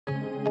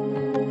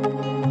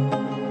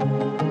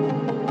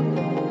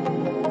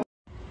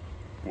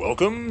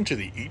Welcome to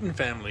the Eaton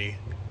Family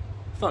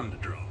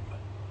Thunderdome.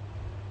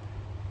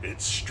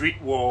 It's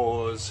Street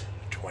Wars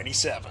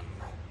 27.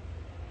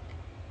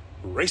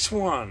 Race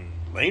 1,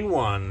 Lane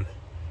 1.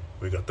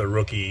 We got the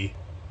rookie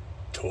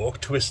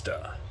Torque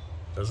Twister.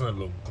 Doesn't it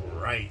look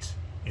great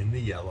in the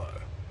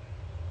yellow?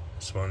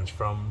 This one's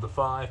from the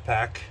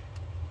 5-pack.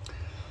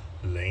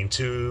 Lane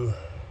 2.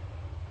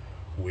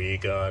 We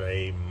got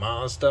a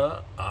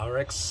Mazda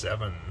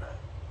RX-7.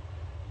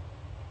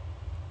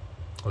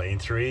 Lane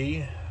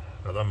 3.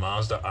 Another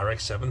Mazda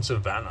RX-7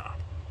 Savannah,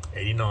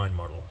 89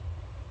 model.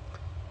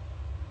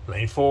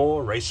 Lane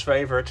 4, race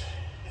favorite,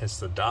 is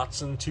the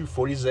Datsun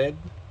 240Z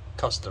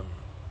Custom.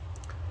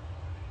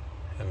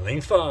 And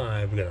lane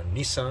 5, we got a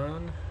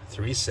Nissan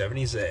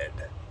 370Z.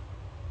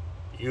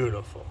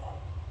 Beautiful.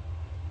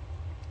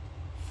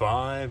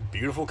 5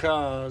 beautiful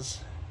cars.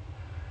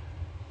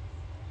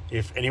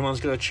 If anyone's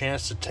got a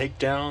chance to take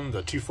down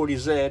the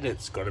 240Z,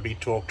 it's got to be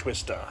Torque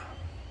Twister.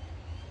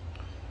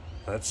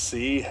 Let's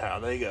see how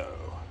they go.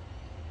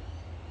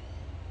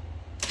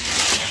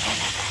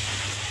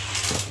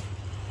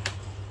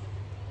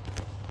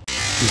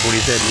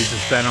 240Z leads the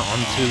spanner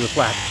onto the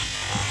flat.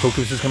 Torque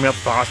Twister's coming up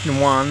fast in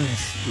one.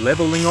 It's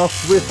leveling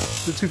off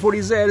with the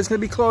 240Z. It's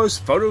going to be close.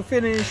 Photo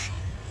finish.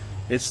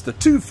 It's the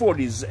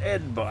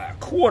 240Z by a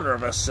quarter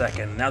of a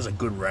second. That was a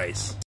good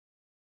race.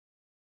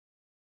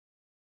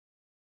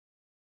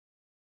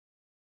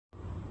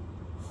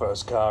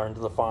 First car into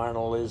the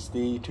final is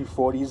the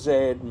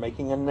 240Z,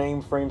 making a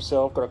name for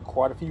himself. Got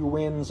quite a few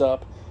wins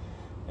up.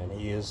 And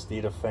he is the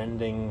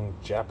defending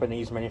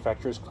Japanese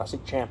manufacturer's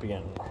classic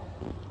champion.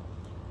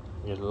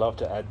 You'd love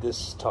to add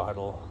this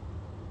title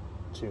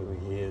to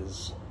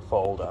his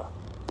folder.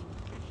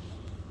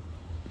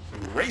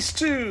 Race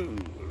 2,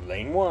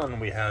 Lane 1,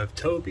 we have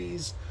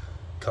Toby's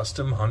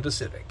custom Honda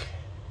Civic.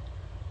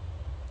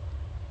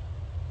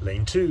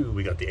 Lane 2,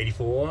 we got the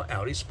 84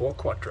 Audi Sport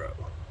Quattro.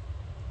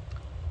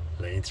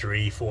 Lane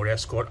 3, Ford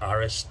Escort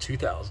RS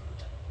 2000.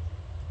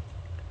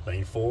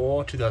 Lane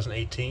 4,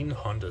 2018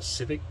 Honda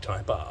Civic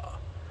Type R.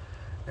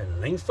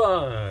 And lane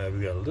 5,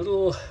 we got a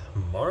little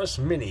Morris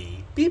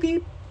Mini. Beep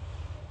beep.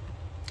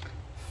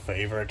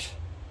 Favorite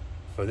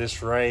for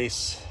this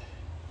race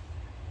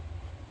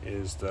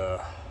is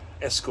the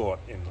Escort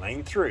in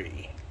lane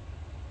 3.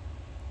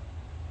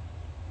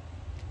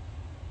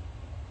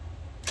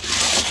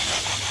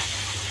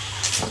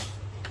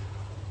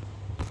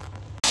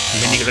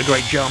 Mini got a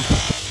great jump.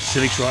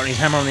 Civic's riding his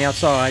hammer on the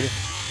outside.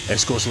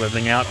 Escort's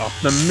leveling out up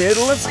the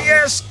middle. It's the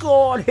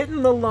Escort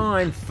hitting the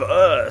line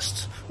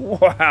first.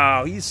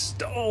 Wow, he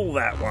stole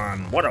that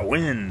one. What a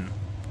win.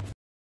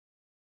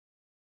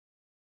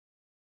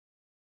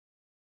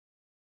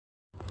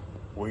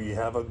 We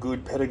have a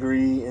good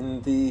pedigree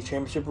in the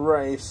championship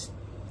race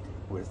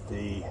with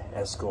the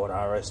Escort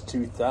RS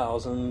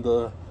 2000,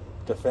 the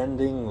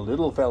defending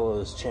Little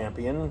Fellas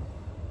champion.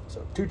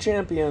 So 2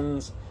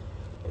 champions.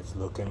 It's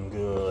looking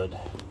good.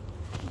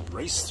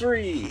 Race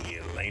 3,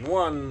 lane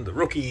 1, the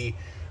rookie,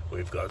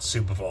 we've got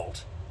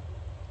Supervolt.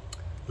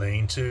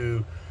 Lane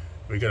 2,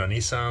 we got a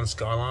Nissan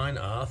Skyline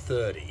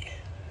R30.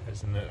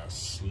 Isn't it a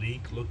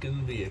sleek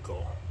looking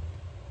vehicle?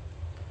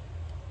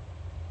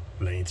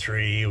 Lane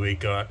 3, we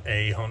got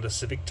a Honda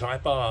Civic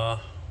Type R,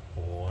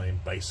 all in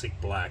basic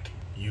black.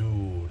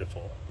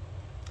 Beautiful.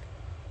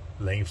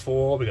 Lane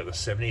 4, we got the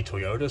 70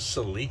 Toyota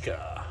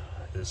Celica.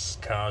 This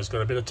car's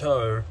got a bit of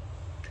toe.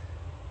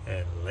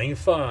 And lane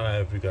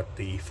 5, we got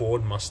the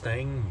Ford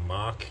Mustang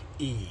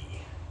Mach-E.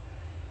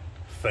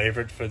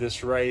 Favorite for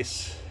this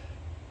race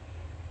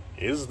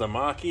is the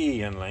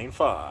Mach-E in lane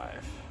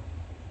 5.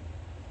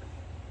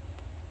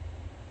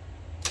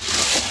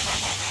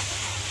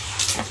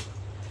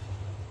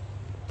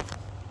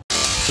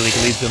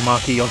 Celica leads the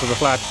Mach-E onto the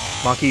flat.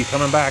 Mach-E's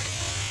coming back.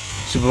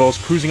 Supervolt's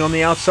cruising on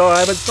the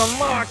outside, but it's the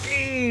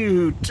Mach-E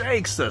who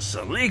takes the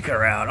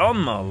Celica out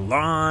on the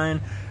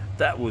line.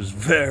 That was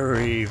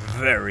very,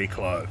 very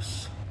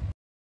close.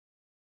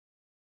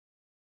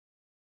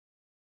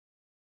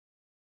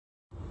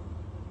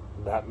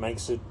 That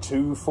makes it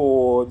 2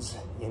 Fords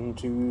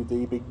into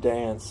the big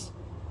dance.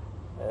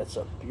 It's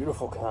a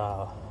beautiful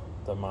car,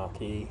 the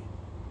Mach-E.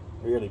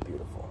 Really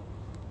beautiful.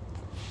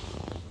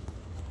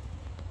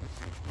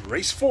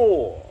 Race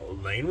 4,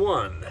 lane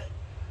 1.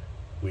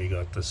 We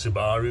got the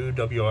Subaru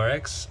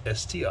WRX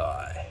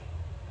STI.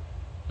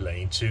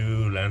 Lane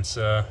 2,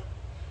 Lancia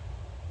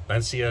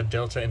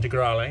Delta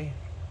Integrale.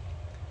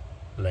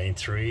 Lane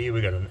 3,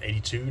 we got an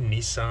 82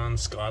 Nissan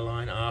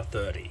Skyline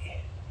R30.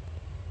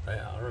 They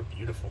are a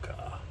beautiful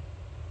car.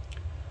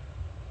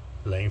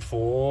 Lane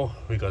 4,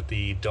 we got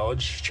the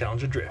Dodge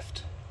Challenger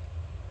Drift.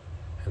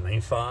 And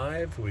lane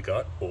 5, we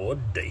got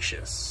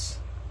Audacious.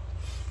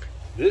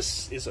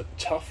 This is a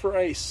tough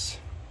race.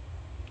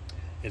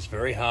 It's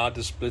very hard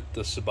to split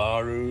the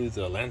Subaru,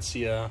 the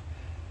Lancia,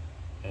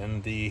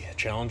 and the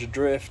Challenger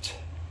Drift.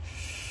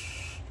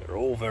 They're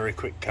all very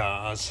quick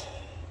cars,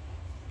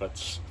 but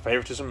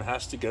favoritism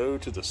has to go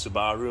to the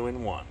Subaru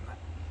in 1.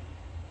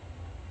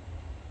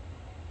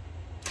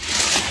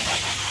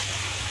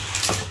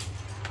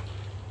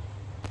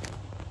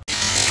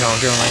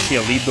 Challenger and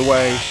Lancia lead the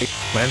way.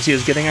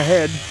 Lancia's getting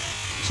ahead.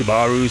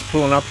 Subaru's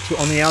pulling up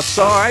on the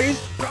outside.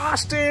 He's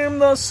past him.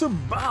 The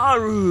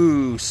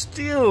Subaru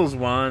steals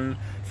one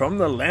from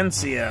the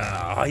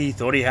Lancia. Oh, he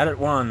thought he had it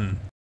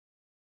won.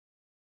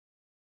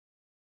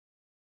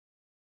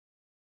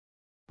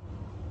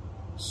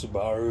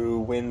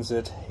 Subaru wins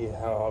it. It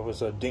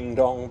was a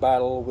ding-dong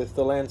battle with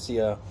the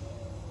Lancia,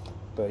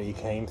 but he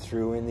came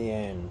through in the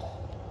end.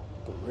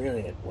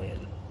 Brilliant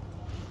win.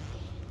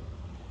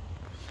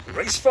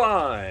 Race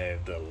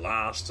 5, the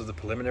last of the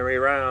preliminary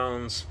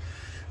rounds.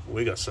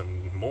 We got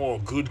some more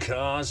good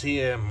cars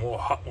here, more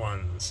hot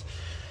ones.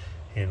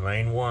 In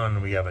lane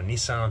 1, we have a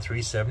Nissan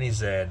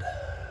 370Z.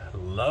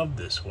 Love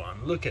this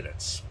one. Look at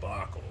it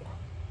sparkle.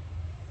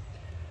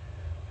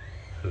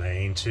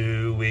 Lane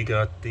 2, we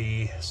got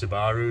the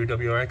Subaru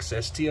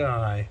WRX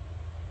STI.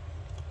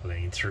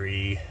 Lane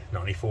 3,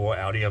 94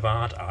 Audi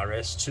Avant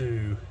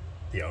RS2.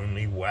 The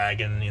only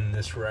wagon in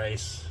this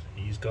race.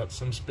 He's got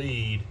some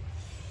speed.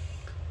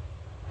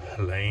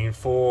 Lane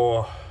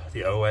 4,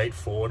 the 08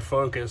 Ford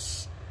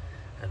Focus.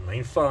 And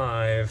lane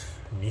 5,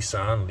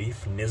 Nissan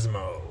Leaf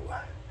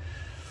Nismo.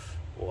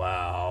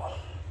 Wow.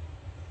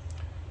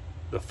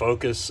 The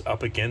Focus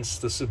up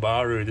against the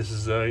Subaru. This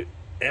is an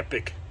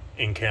epic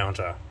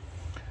encounter.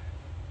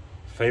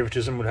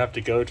 Favoritism would have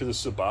to go to the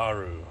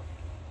Subaru.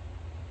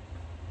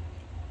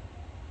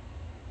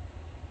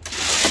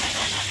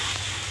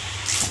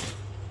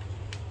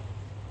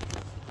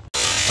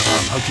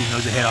 Pokes his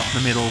nose ahead up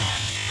in the middle.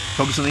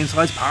 Focus on the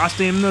insides, past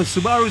him. The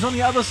Subaru's on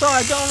the other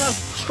side, going up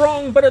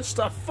strong, but it's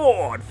the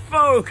Ford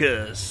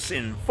Focus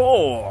in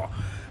 4.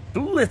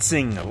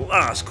 Blitzing the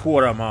last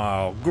quarter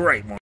mile.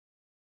 Great one.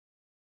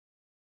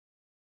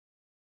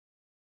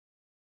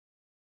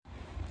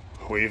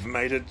 We've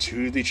made it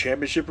to the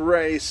championship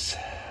race.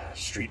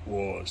 Street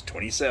Wars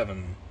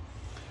 27.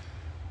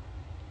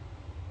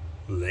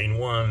 Lane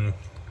 1,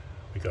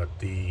 we got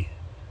the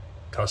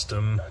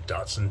custom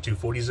Datsun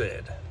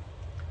 240Z.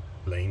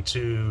 Lane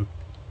 2,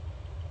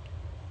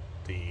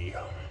 the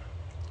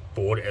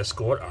Ford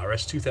Escort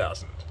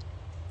RS2000.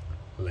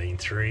 Lane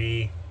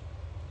 3,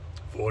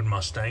 Ford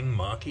Mustang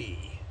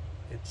Mach-E.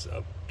 It's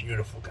a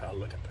beautiful car.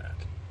 Look at that.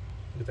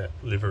 Look at that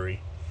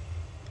livery.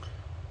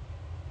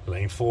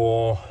 Lane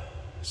 4,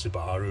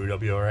 Subaru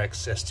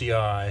WRX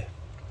STI.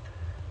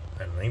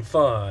 And lane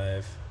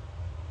 5,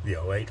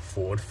 the 08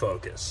 Ford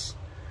Focus.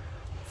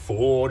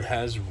 Ford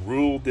has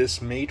ruled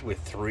this meet with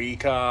 3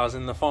 cars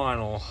in the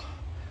final.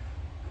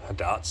 A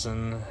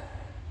Datsun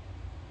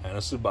and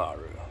a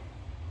Subaru.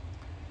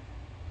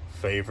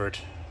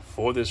 Favorite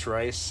for this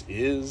race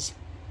is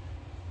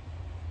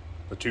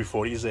the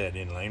 240Z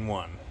in lane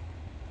 1.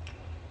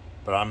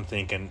 But I'm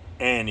thinking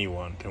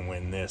anyone can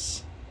win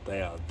this.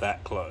 They are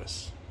that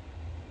close.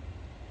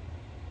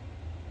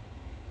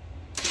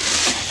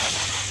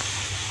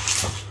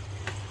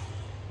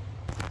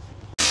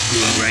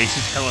 Good race,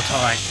 it's hella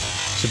tight.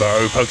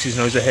 Subaru pokes his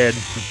nose ahead.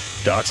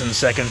 Datsun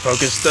second,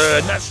 Focus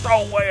third. That's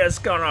the way it's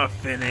gonna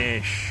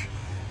finish.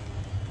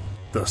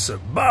 The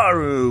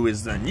Subaru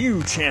is the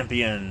new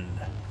champion.